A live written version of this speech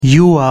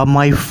You are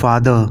my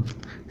father,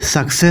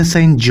 success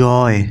and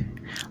joy.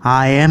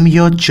 I am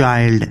your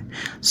child,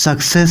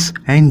 success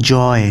and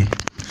joy.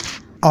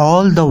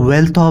 All the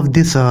wealth of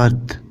this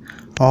earth,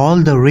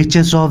 all the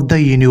riches of the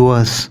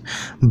universe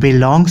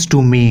belongs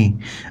to me,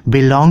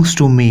 belongs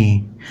to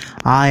me.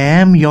 I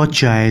am your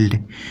child.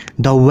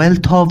 The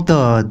wealth of the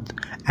earth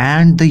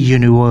and the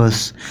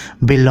universe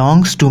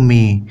belongs to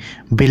me,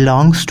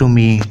 belongs to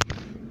me.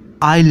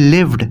 I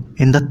lived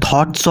in the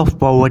thoughts of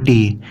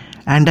poverty,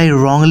 and I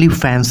wrongly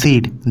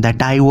fancied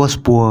that I was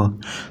poor.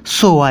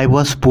 So I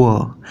was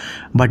poor.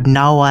 But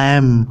now I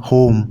am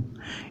home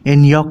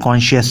in your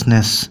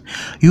consciousness.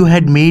 You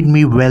had made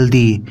me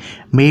wealthy,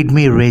 made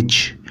me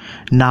rich.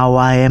 Now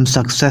I am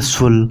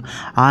successful.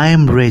 I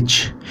am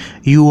rich.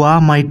 You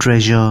are my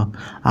treasure.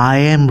 I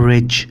am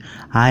rich.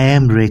 I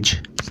am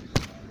rich.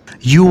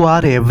 You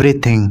are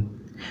everything.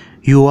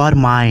 You are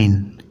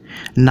mine.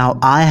 Now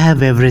I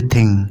have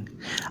everything.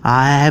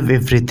 I have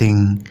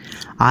everything.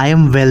 I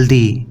am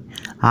wealthy.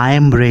 I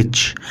am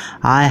rich.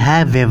 I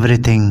have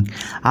everything.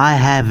 I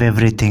have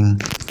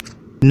everything.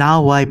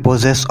 Now I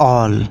possess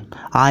all.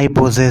 I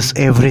possess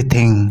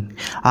everything.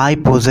 I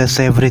possess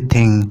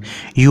everything.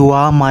 You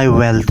are my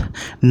wealth.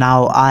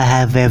 Now I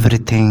have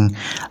everything.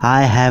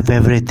 I have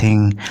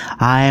everything.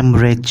 I am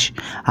rich.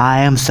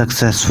 I am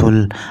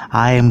successful.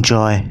 I am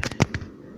joy.